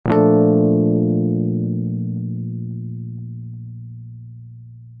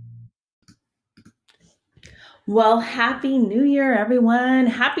Well, happy New Year, everyone.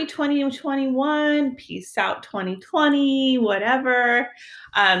 Happy 2021. Peace out 2020, whatever.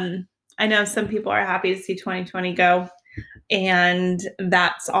 Um, I know some people are happy to see 2020 go, and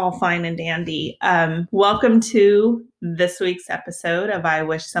that's all fine and dandy. Welcome to this week's episode of I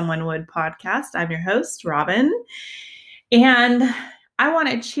Wish Someone Would podcast. I'm your host, Robin, and I want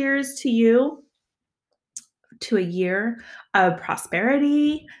to cheers to you to a year of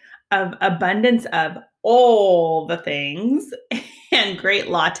prosperity, of abundance of all the things, and great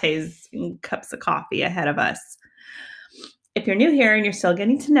lattes and cups of coffee ahead of us. If you're new here and you're still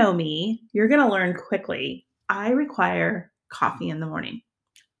getting to know me, you're going to learn quickly I require coffee in the morning.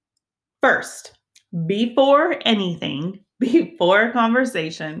 First, before anything, before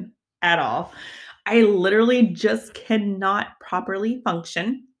conversation at all, I literally just cannot properly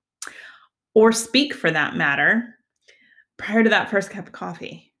function or speak for that matter prior to that first cup of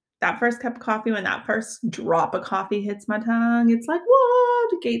coffee. That first cup of coffee, when that first drop of coffee hits my tongue, it's like, whoa,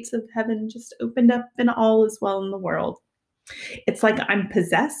 the gates of heaven just opened up and all is well in the world. It's like I'm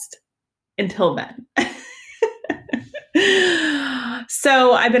possessed until then.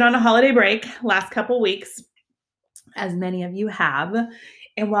 So I've been on a holiday break last couple weeks, as many of you have.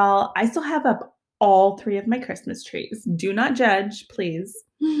 And while I still have up all 3 of my Christmas trees, do not judge, please.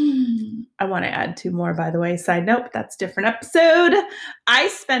 I want to add 2 more, by the way. Side note, that's a different episode. I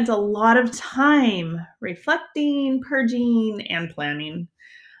spent a lot of time reflecting, purging, and planning,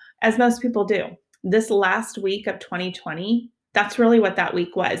 as most people do. This last week of 2020, that's really what that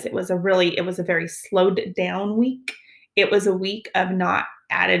week was. It was a very slowed down week. It was a week of not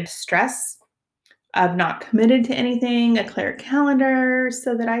added stress, of not committed to anything, a clear calendar,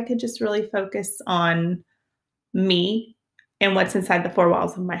 so that I could just really focus on me and what's inside the 4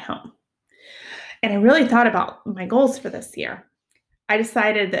 walls of my home. And I really thought about my goals for this year. I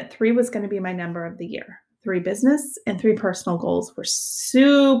decided that 3 was going to be my number of the year. 3 business and 3 personal goals were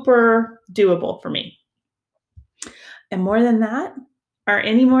super doable for me. And more than that, or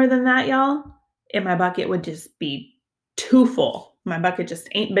any more than that, y'all, and my bucket would just be too full. My bucket just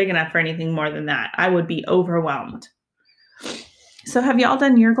ain't big enough for anything more than that. I would be overwhelmed. So have y'all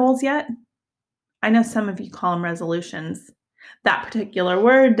done your goals yet? I know some of you call them resolutions. That particular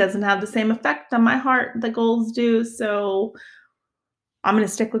word doesn't have the same effect on my heart that goals do, so I'm going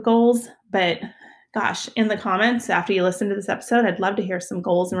to stick with goals. But gosh, in the comments after you listen to this episode, I'd love to hear some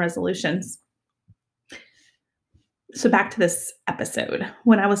goals and resolutions. So back to this episode.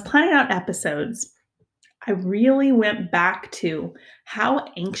 When I was planning out episodes, I really went back to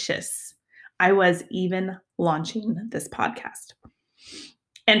how anxious I was even launching this podcast.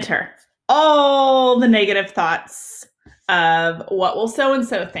 Enter all the negative thoughts of what will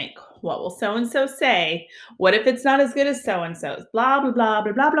so-and-so think? What will so-and-so say? What if it's not as good as so-and-so's? Blah, blah, blah,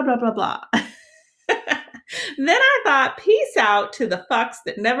 blah, blah, blah, blah, blah, blah. Then I thought, peace out to the fucks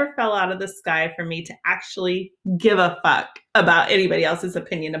that never fell out of the sky for me to actually give a fuck about anybody else's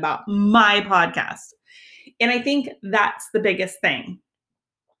opinion about my podcast. And I think that's the biggest thing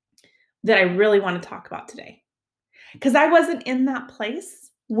that I really want to talk about today. Because I wasn't in that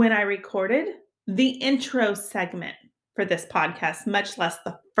place when I recorded the intro segment for this podcast, much less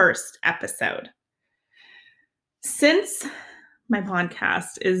the first episode. Since my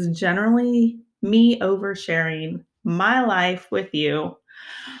podcast is generally me oversharing my life with you,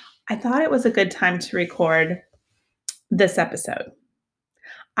 I thought it was a good time to record this episode.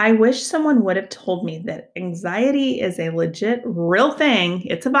 I wish someone would have told me that anxiety is a legit, real thing,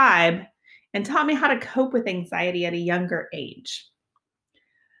 it's a vibe, and taught me how to cope with anxiety at a younger age.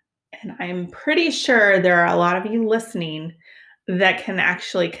 And I'm pretty sure there are a lot of you listening that can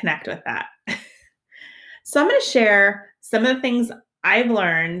actually connect with that. So I'm going to share some of the things I've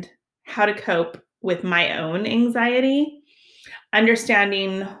learned how to cope with my own anxiety,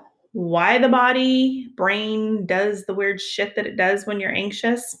 understanding why the body, brain does the weird shit that it does when you're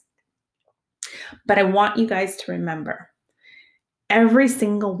anxious. But I want you guys to remember, every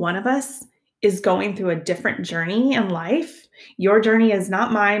single one of us is going through a different journey in life. Your journey is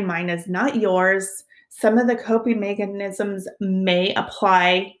not mine. Mine is not yours. Some of the coping mechanisms may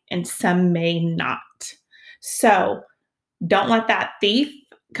apply and some may not. So don't let that thief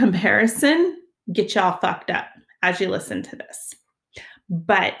comparison get y'all fucked up as you listen to this.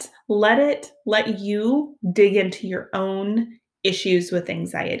 But let you dig into your own issues with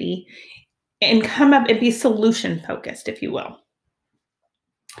anxiety and come up and be solution focused, if you will.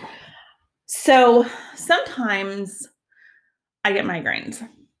 So sometimes I get migraines,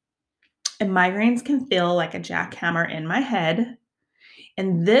 and migraines can feel like a jackhammer in my head.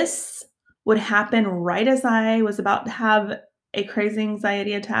 And this would happen right as I was about to have a crazy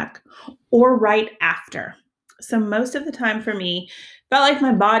anxiety attack or right after. So most of the time for me, felt like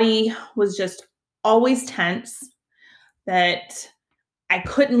my body was just always tense, that I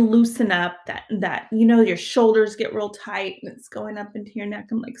couldn't loosen up, that your shoulders get real tight and it's going up into your neck.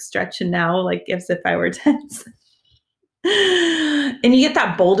 I'm like stretching now, like as if I were tense. And you get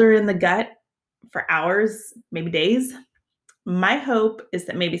that boulder in the gut for hours, maybe days. My hope is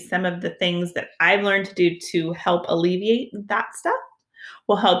that maybe some of the things that I've learned to do to help alleviate that stuff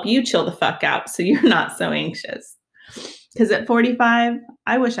will help you chill the fuck out so you're not so anxious. Because at 45,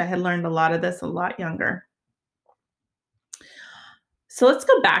 I wish I had learned a lot of this a lot younger. So let's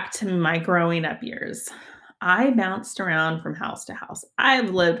go back to my growing up years. I bounced around from house to house.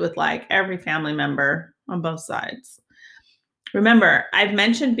 I've lived with like every family member on both sides. Remember, I've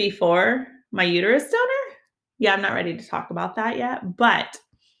mentioned before my uterus donor. Yeah, I'm not ready to talk about that yet, but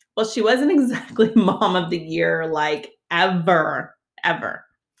well, she wasn't exactly mom of the year, like ever.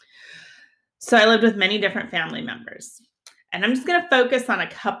 So I lived with many different family members, and I'm just going to focus on a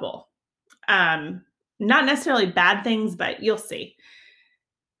couple. Not necessarily bad things, but you'll see.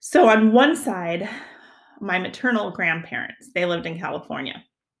 So on one side, my maternal grandparents, they lived in California.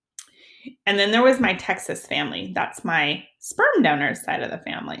 And then there was my Texas family. That's my sperm donor side of the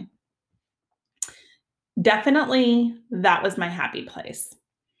family. Definitely, that was my happy place.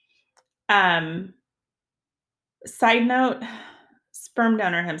 Side note, sperm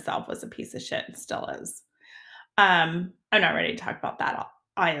donor himself was a piece of shit and still is. I'm not ready to talk about that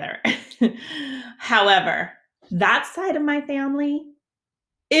either. However, that side of my family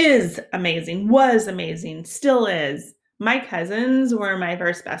is amazing, was amazing, still is. My cousins were my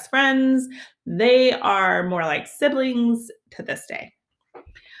first best friends. They are more like siblings to this day.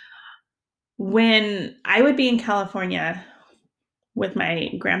 When I would be in California with my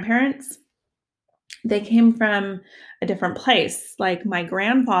grandparents, they came from a different place. Like my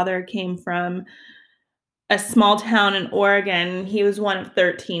grandfather came from a small town in Oregon. He was one of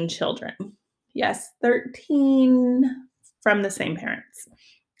 13 children. Yes, 13 from the same parents.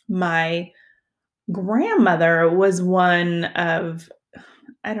 My grandmother was one of,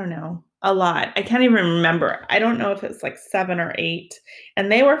 I don't know, a lot. I can't even remember. I don't know if it's like 7 or 8.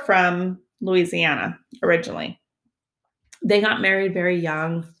 And they were from Louisiana originally. They got married very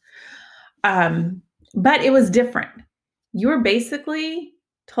young. But it was different. You were basically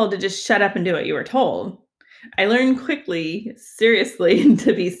told to just shut up and do what you were told. I learned quickly, seriously,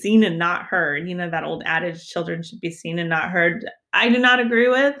 to be seen and not heard. You know, that old adage, children should be seen and not heard. I do not agree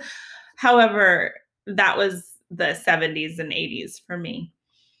with. However, that was the 70s and 80s for me.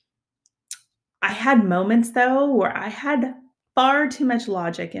 I had moments, though, where I had far too much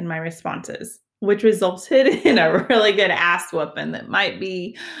logic in my responses, which resulted in a really good ass whooping that might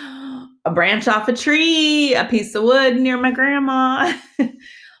be a branch off a tree, a piece of wood near my grandma.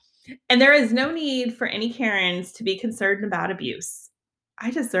 And there is no need for any Karens to be concerned about abuse.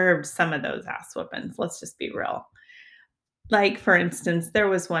 I deserved some of those ass whoopings. Let's just be real. Like, for instance, there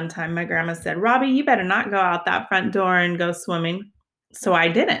was one time my grandma said, Robbie, you better not go out that front door and go swimming. So I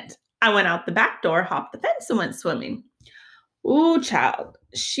didn't. I went out the back door, hopped the fence, and went swimming. Ooh, child.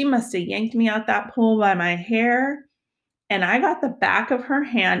 She must have yanked me out that pool by my hair, and I got the back of her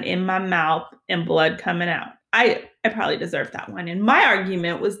hand in my mouth and blood coming out. I probably deserved that one. And my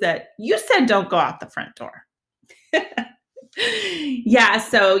argument was that you said don't go out the front door. Yeah,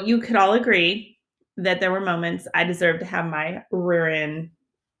 so you could all agree that there were moments I deserved to have my rear end,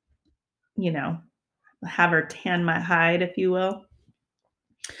 have her tan my hide, if you will.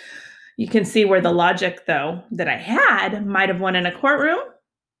 You can see where the logic, though, that I had might have won in a courtroom,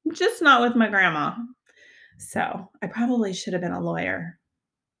 just not with my grandma. So I probably should have been a lawyer.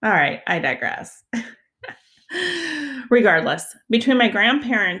 All right, I digress. Regardless, between my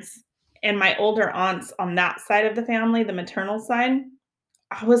grandparents and my older aunts on that side of the family, the maternal side,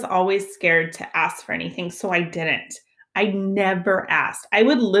 I was always scared to ask for anything, so I didn't. I never asked. I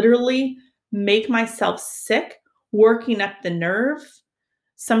would literally make myself sick working up the nerve.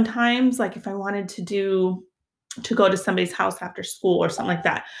 Sometimes, like if I wanted to go to somebody's house after school or something like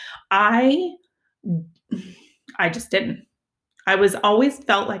that, I just didn't. I was always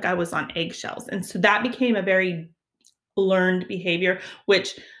felt like I was on eggshells. And so that became a very learned behavior,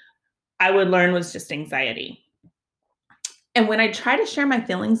 which I would learn was just anxiety. And when I try to share my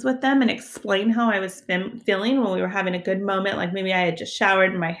feelings with them and explain how I was feeling when we were having a good moment, like maybe I had just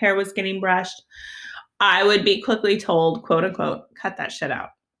showered and my hair was getting brushed, I would be quickly told, quote unquote, cut that shit out.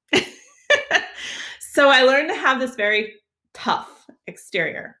 So I learned to have this very tough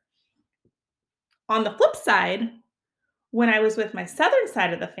exterior. On the flip side, when I was with my southern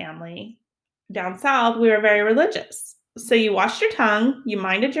side of the family, down south, we were very religious. So you washed your tongue, you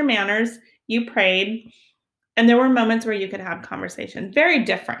minded your manners, you prayed, And there were moments where you could have conversation, very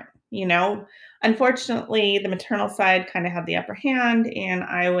different, you know. Unfortunately, the maternal side kind of had the upper hand, and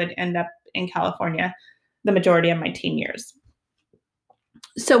I would end up in California the majority of my teen years.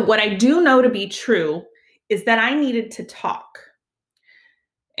 So, what I do know to be true is that I needed to talk.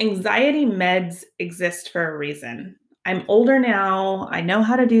 Anxiety meds exist for a reason. I'm older now. I know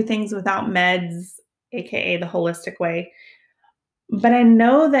how to do things without meds, AKA the holistic way. But I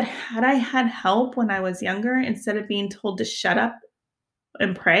know that had I had help when I was younger, instead of being told to shut up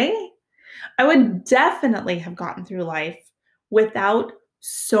and pray, I would definitely have gotten through life without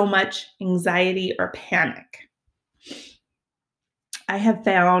so much anxiety or panic. I have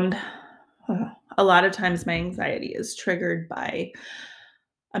found a lot of times my anxiety is triggered by,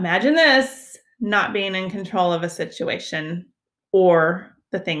 imagine this, not being in control of a situation or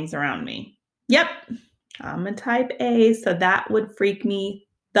the things around me. Yep, I'm a type A, so that would freak me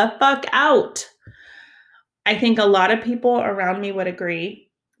the fuck out. I think a lot of people around me would agree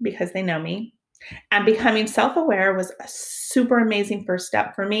because they know me. And becoming self-aware was a super amazing first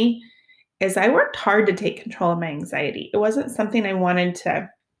step for me, as I worked hard to take control of my anxiety. It wasn't something I wanted to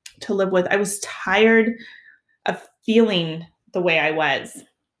live with. I was tired of feeling the way I was.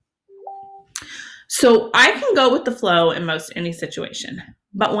 So I can go with the flow in most any situation.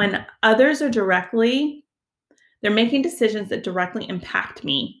 But when others are they're making decisions that directly impact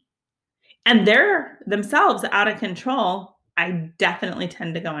me, and they're themselves out of control, I definitely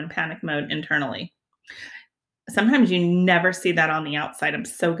tend to go in panic mode internally. Sometimes you never see that on the outside. I'm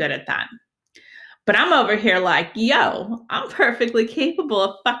so good at that. But I'm over here like, yo, I'm perfectly capable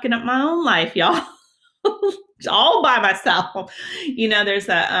of fucking up my own life, y'all. All by myself. You know, there's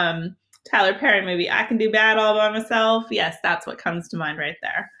a Tyler Perry movie, I Can Do Bad All by Myself. Yes, that's what comes to mind right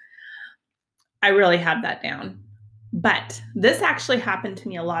there. I really have that down. But this actually happened to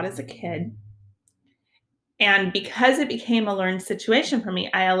me a lot as a kid. And because it became a learned situation for me,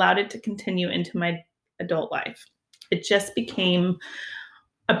 I allowed it to continue into my adult life. It just became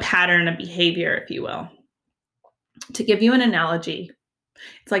a pattern of behavior, if you will. To give you an analogy,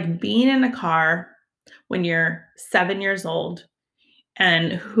 it's like being in a car when you're 7 years old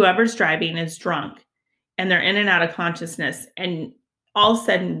and whoever's driving is drunk and they're in and out of consciousness, and all of a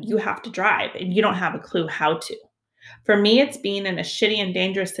sudden you have to drive and you don't have a clue how to. For me, it's being in a shitty and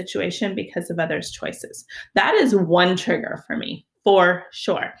dangerous situation because of others' choices. That is one trigger for me, for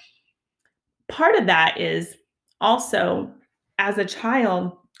sure. Part of that is also, as a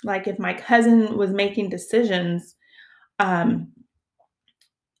child, like if my cousin was making decisions, and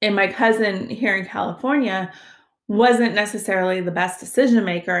my cousin here in California wasn't necessarily the best decision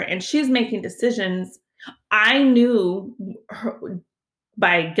maker, and she's making decisions, I knew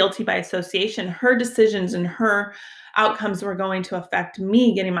by guilty by association, her decisions and her outcomes were going to affect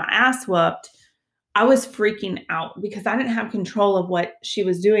me getting my ass whooped. I was freaking out because I didn't have control of what she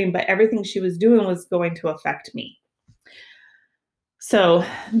was doing, but everything she was doing was going to affect me. So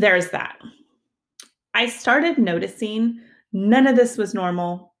there's that. I started noticing none of this was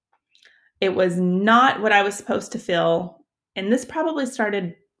normal. It was not what I was supposed to feel. And this probably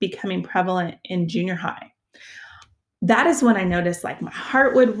started becoming prevalent in junior high. That is when I noticed like my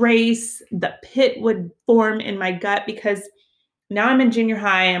heart would race, the pit would form in my gut, because now I'm in junior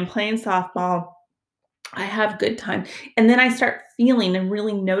high, I'm playing softball, I have good time. And then I start feeling and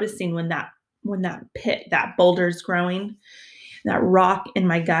really noticing when that pit, that boulder's growing, that rock in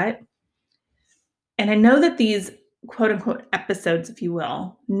my gut. And I know that these quote unquote episodes, if you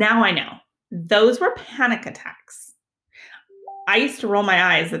will, now I know, those were panic attacks. I used to roll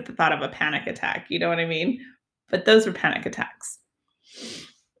my eyes at the thought of a panic attack. You know what I mean? But those were panic attacks.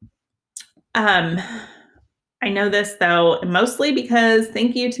 I know this, though, mostly because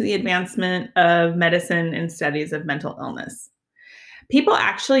thank you to the advancement of medicine and studies of mental illness. People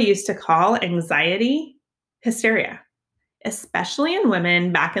actually used to call anxiety hysteria, especially in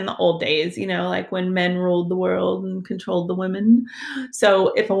women back in the old days, you know, like when men ruled the world and controlled the women.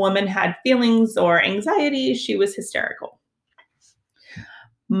 So if a woman had feelings or anxiety, she was hysterical.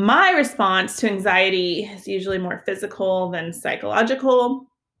 My response to anxiety is usually more physical than psychological,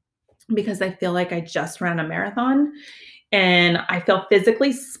 because I feel like I just ran a marathon and I feel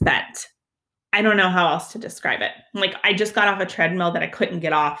physically spent. I don't know how else to describe it. Like I just got off a treadmill that I couldn't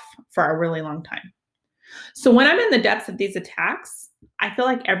get off for a really long time. So when I'm in the depths of these attacks, I feel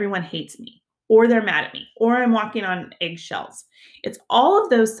like everyone hates me, or they're mad at me, or I'm walking on eggshells. It's all of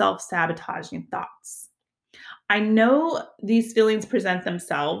those self-sabotaging thoughts. I know these feelings present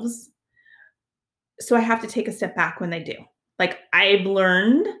themselves, so I have to take a step back when they do. Like I've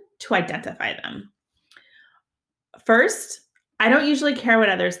learned to identify them. First, I don't usually care what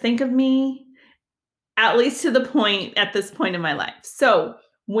others think of me. at least to the point at this point in my life. So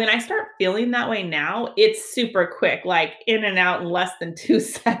when I start feeling that way now, it's super quick, like in and out in less than 2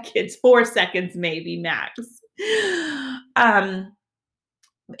 seconds, 4 seconds, maybe max. And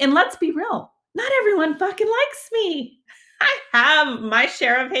let's be real, not everyone fucking likes me. I have my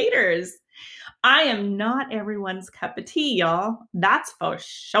share of haters. I am not everyone's cup of tea, y'all. That's for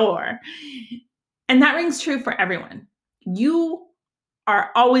sure. And that rings true for everyone. You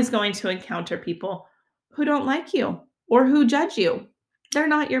are always going to encounter people who don't like you or who judge you. They're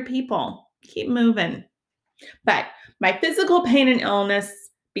not your people. Keep moving. But my physical pain and illness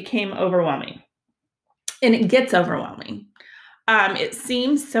became overwhelming. And it gets overwhelming. It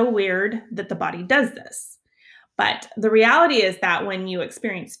seems so weird that the body does this. But the reality is that when you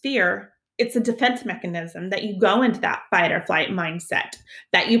experience fear, it's a defense mechanism that you go into that fight or flight mindset,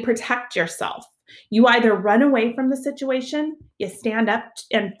 that you protect yourself. You either run away from the situation, you stand up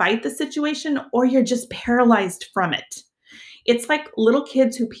and fight the situation, or you're just paralyzed from it. It's like little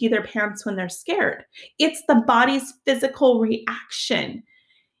kids who pee their pants when they're scared. It's the body's physical reaction.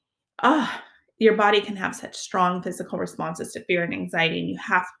 Your body can have such strong physical responses to fear and anxiety, and you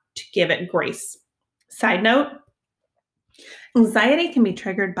have to give it grace. Side note, anxiety can be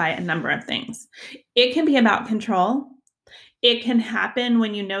triggered by a number of things. It can be about control. It can happen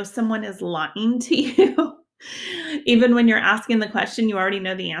when you know someone is lying to you, even when you're asking the question you already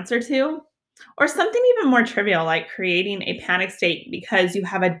know the answer to, or something even more trivial like creating a panic state because you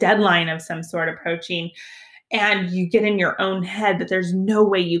have a deadline of some sort approaching and you get in your own head that there's no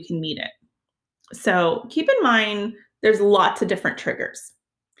way you can meet it. So keep in mind, there's lots of different triggers.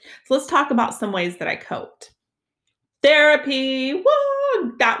 So let's talk about some ways that I coped. Therapy,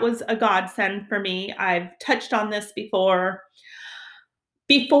 woo, that was a godsend for me. I've touched on this before.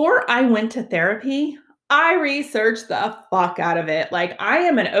 Before I went to therapy, I researched the fuck out of it. Like, I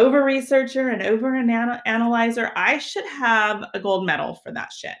am an over-researcher and over-analyzer. I should have a gold medal for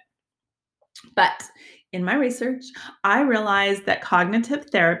that shit. But in my research, I realized that cognitive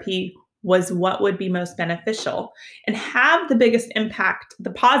therapy was what would be most beneficial and have the biggest impact,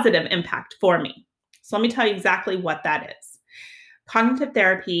 the positive impact for me. So let me tell you exactly what that is. Cognitive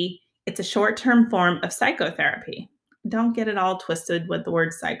therapy, it's a short-term form of psychotherapy. Don't get it all twisted with the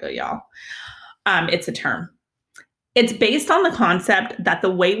word psycho, y'all. It's a term. It's based on the concept that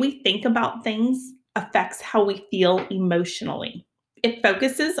the way we think about things affects how we feel emotionally. It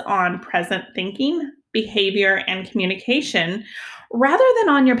focuses on present thinking, behavior, and communication rather than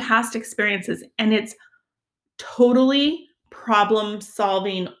on your past experiences. And it's totally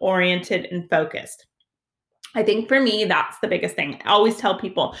problem-solving oriented and focused. I think for me, that's the biggest thing. I always tell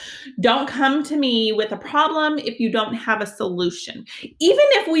people, don't come to me with a problem if you don't have a solution. Even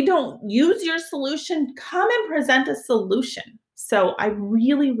if we don't use your solution, come and present a solution. So I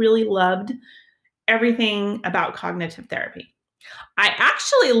really, really loved everything about cognitive therapy. I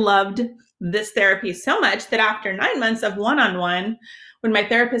actually loved this therapy so much that after 9 months of one-on-one, when my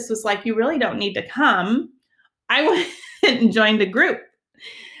therapist was like, you really don't need to come, I went and joined a group.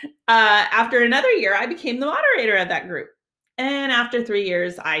 After another year, I became the moderator of that group. And after 3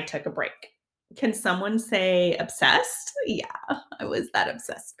 years, I took a break. Can someone say obsessed? Yeah, I was that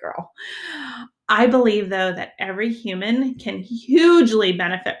obsessed girl. I believe, though, that every human can hugely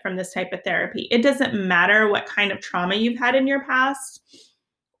benefit from this type of therapy. It doesn't matter what kind of trauma you've had in your past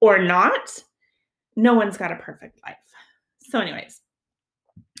or not. No one's got a perfect life. So anyways,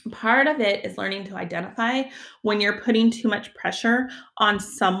 part of it is learning to identify when you're putting too much pressure on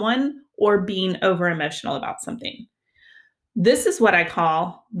someone or being over emotional about something. This is what I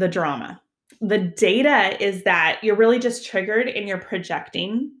call the drama. The data is that you're really just triggered and you're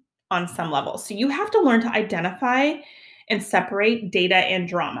projecting on some level. So you have to learn to identify and separate data and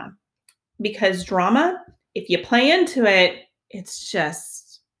drama, because drama, if you play into it,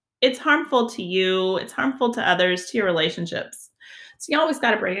 it's harmful to you. It's harmful to others, to your relationships. So you always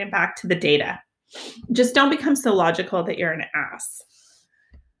got to bring it back to the data. Just don't become so logical that you're an ass.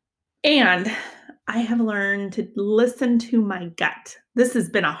 And I have learned to listen to my gut. This has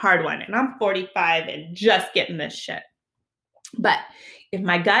been a hard one, and I'm 45 and just getting this shit. But if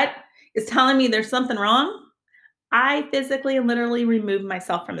my gut is telling me there's something wrong, I physically and literally remove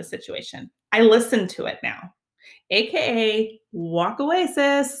myself from the situation. I listen to it now, AKA walk away,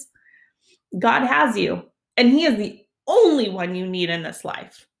 sis. God has you, and he is the only one you need in this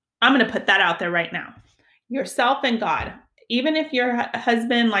life. I'm going to put that out there right now. Yourself and God. Even if your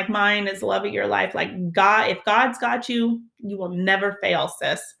husband, like mine, is the love of your life, like God, if God's got you, you will never fail,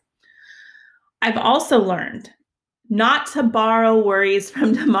 sis. I've also learned not to borrow worries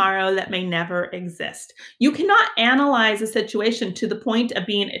from tomorrow that may never exist. You cannot analyze a situation to the point of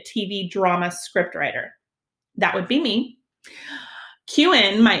being a TV drama scriptwriter. That would be me. Cue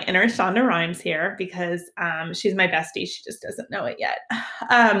in my inner Shonda Rhimes here because she's my bestie. She just doesn't know it yet.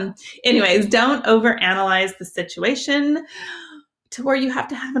 Anyways, don't overanalyze the situation to where you have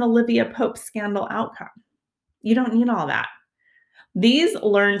to have an Olivia Pope scandal outcome. You don't need all that. These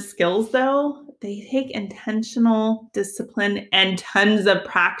learned skills, though, they take intentional discipline and tons of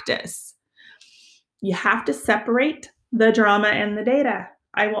practice. You have to separate the drama and the data.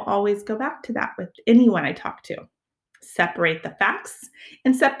 I will always go back to that with anyone I talk to. Separate the facts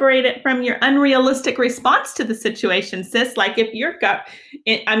and separate it from your unrealistic response to the situation, sis. Like if your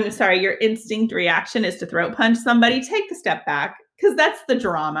your instinct reaction is to throat punch somebody, take a step back because that's the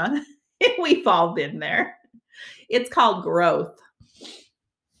drama. We've all been there. It's called growth.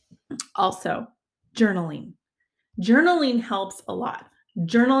 Also, journaling. Journaling helps a lot.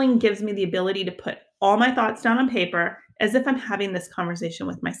 Journaling gives me the ability to put all my thoughts down on paper as if I'm having this conversation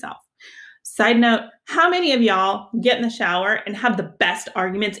with myself. Side note, how many of y'all get in the shower and have the best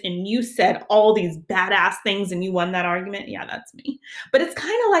arguments and you said all these badass things and you won that argument? Yeah, that's me. But it's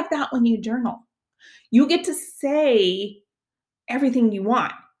kind of like that when you journal. You get to say everything you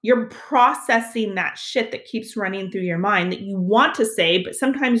want. You're processing that shit that keeps running through your mind that you want to say, but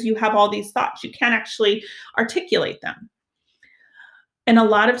sometimes you have all these thoughts. You can't actually articulate them. And a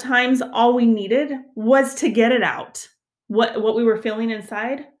lot of times all we needed was to get it out, what we were feeling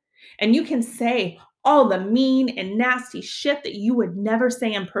inside. And you can say all the mean and nasty shit that you would never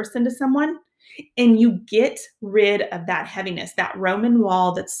say in person to someone, and you get rid of that heaviness, that Roman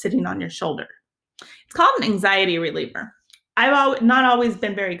wall that's sitting on your shoulder. It's called an anxiety reliever. I've not always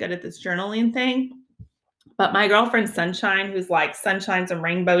been very good at this journaling thing, but my girlfriend Sunshine, who's like sunshines and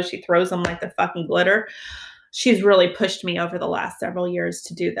rainbows, she throws them like the fucking glitter. She's really pushed me over the last several years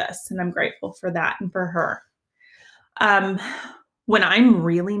to do this, and I'm grateful for that and for her. When I'm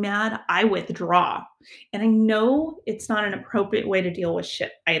really mad, I withdraw, and I know it's not an appropriate way to deal with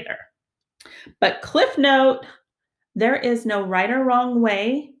shit either. But cliff note, there is no right or wrong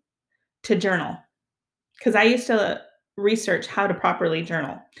way to journal, because I used to research how to properly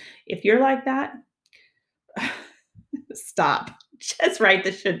journal. If you're like that, stop. Just write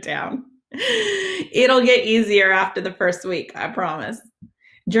the shit down. It'll get easier after the first week, I promise.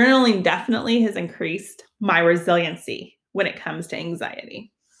 Journaling definitely has increased my resiliency when it comes to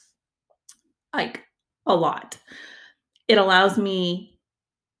anxiety. Like a lot. It allows me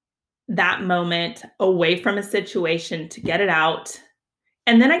that moment away from a situation to get it out.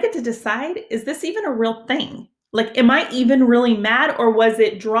 And then I get to decide, is this even a real thing? Like, am I even really mad, or was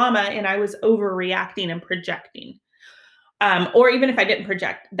it drama and I was overreacting and projecting? Or even if I didn't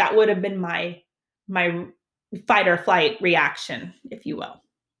project, that would have been my fight or flight reaction, if you will.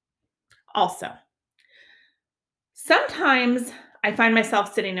 Also, sometimes I find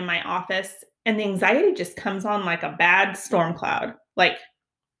myself sitting in my office and the anxiety just comes on like a bad storm cloud, like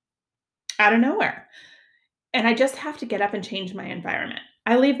out of nowhere. And I just have to get up and change my environment.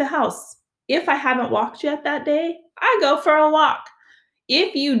 I leave the house. If I haven't walked yet that day, I go for a walk.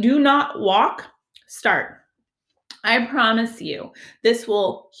 If you do not walk, start. I promise you, this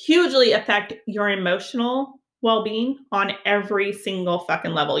will hugely affect your emotional well-being on every single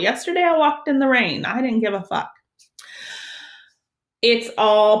fucking level. Yesterday, I walked in the rain. I didn't give a fuck. It's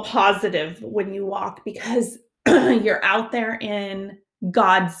all positive when you walk because you're out there in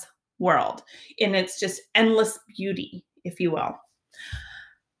God's world, and it's just endless beauty, if you will.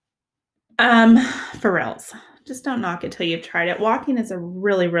 For reals, just don't knock it till you've tried it. Walking is a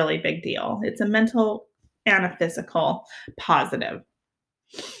really, really big deal. It's a mental and a physical positive.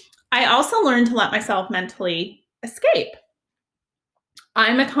 I also learned to let myself mentally escape.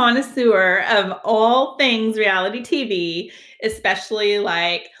 I'm a connoisseur of all things reality TV, especially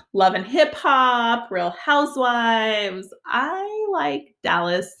like Love and Hip Hop, Real Housewives. I like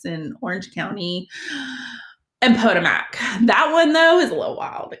Dallas and Orange County and Potomac. That one, though, is a little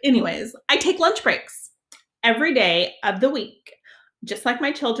wild. Anyways, I take lunch breaks every day of the week, just like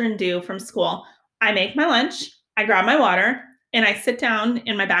my children do from school. I make my lunch, I grab my water, and I sit down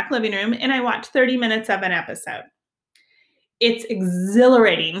in my back living room and I watch 30 minutes of an episode. It's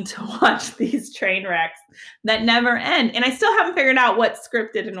exhilarating to watch these train wrecks that never end. And I still haven't figured out what's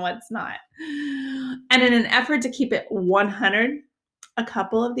scripted and what's not. And in an effort to keep it 100, a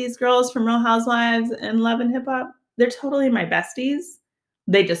couple of these girls from Real Housewives and Love and Hip Hop, they're totally my besties.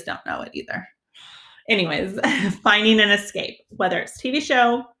 They just don't know it either. Anyways, finding an escape, whether it's TV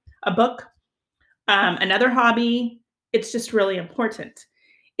show, a book, another hobby, it's just really important.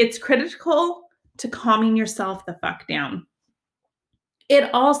 It's critical to calming yourself the fuck down. It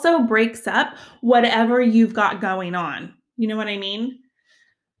also breaks up whatever you've got going on. You know what I mean?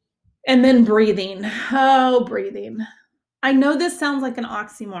 And then breathing. Oh, breathing. I know this sounds like an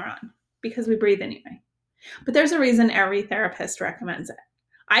oxymoron because we breathe anyway, but there's a reason every therapist recommends it.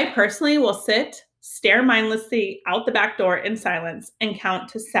 I personally will sit, stare mindlessly out the back door in silence, and count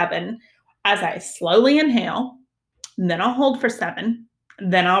to 7 as I slowly inhale. Then I'll hold for 7.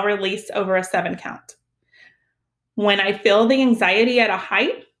 Then I'll release over a 7 count. When I feel the anxiety at a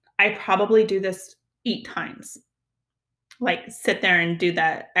height, I probably do this 8 times. Like sit there and do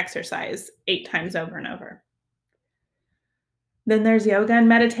that exercise 8 times over and over. Then there's yoga and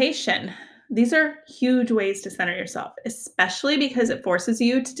meditation. These are huge ways to center yourself, especially because it forces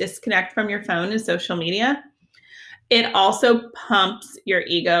you to disconnect from your phone and social media. It also pumps your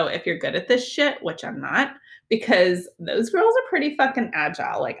ego if you're good at this shit, which I'm not, because those girls are pretty fucking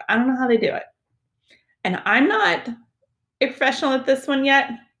agile. Like, I don't know how they do it. And I'm not a professional at this one yet.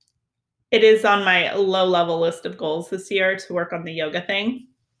 It is on my low-level list of goals this year to work on the yoga thing.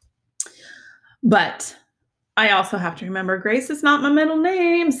 But I also have to remember Grace is not my middle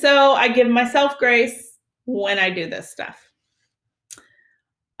name. So I give myself grace when I do this stuff.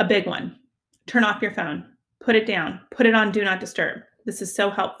 A big one. Turn off your phone. Put it down. Put it on Do Not Disturb. This is so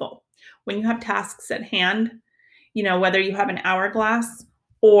helpful. When you have tasks at hand, you know, whether you have an hourglass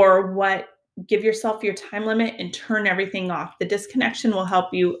or what, give yourself your time limit and turn everything off. The disconnection will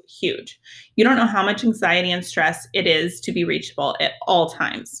help you huge. You don't know how much anxiety and stress it is to be reachable at all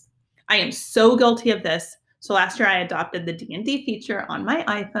times. I am so guilty of this. So last year I adopted the D&D feature on my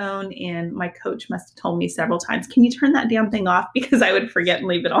iPhone, and my coach must have told me several times, can you turn that damn thing off? Because I would forget and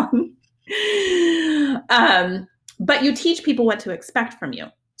leave it on. But you teach people what to expect from you.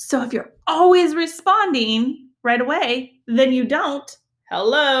 So if you're always responding right away, then you don't.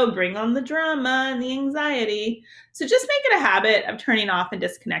 Hello, bring on the drama and the anxiety. So just make it a habit of turning off and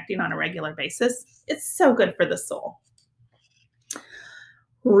disconnecting on a regular basis. It's so good for the soul.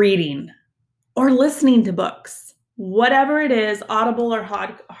 Reading or listening to books, whatever it is, Audible or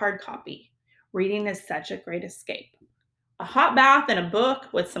hard copy. Reading is such a great escape. A hot bath and a book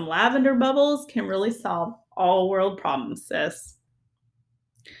with some lavender bubbles can really solve all world problems, sis.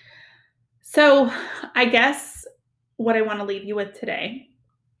 So I guess what I want to leave you with today,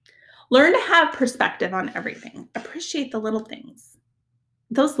 learn to have perspective on everything. Appreciate the little things.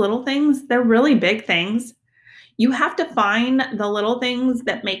 Those little things, they're really big things. You have to find the little things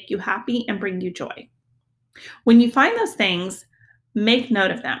that make you happy and bring you joy. When you find those things, make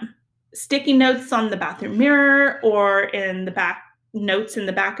note of them. Sticky notes on the bathroom mirror or in the back, notes in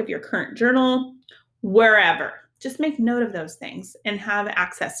the back of your current journal, wherever. Just make note of those things and have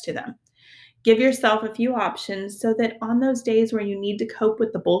access to them. Give yourself a few options so that on those days where you need to cope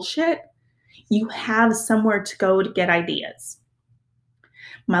with the bullshit, you have somewhere to go to get ideas.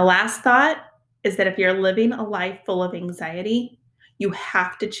 My last thought is that if you're living a life full of anxiety, you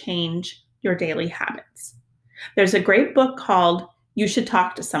have to change your daily habits. There's a great book called You Should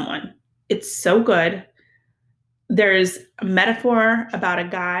Talk to Someone. It's so good. There's a metaphor about a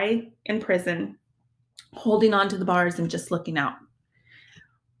guy in prison holding on to the bars and just looking out.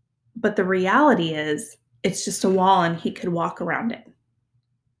 But the reality is it's just a wall and he could walk around it.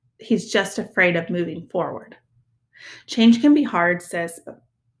 He's just afraid of moving forward. Change can be hard, sis, but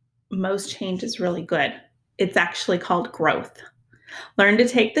most change is really good. It's actually called growth. Learn to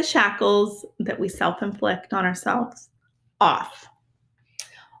take the shackles that we self-inflict on ourselves off.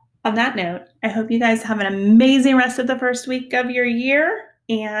 On that note, I hope you guys have an amazing rest of the first week of your year,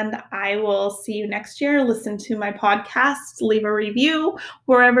 and I will see you next year. Listen to my podcast, leave a review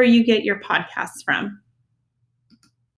wherever you get your podcasts from.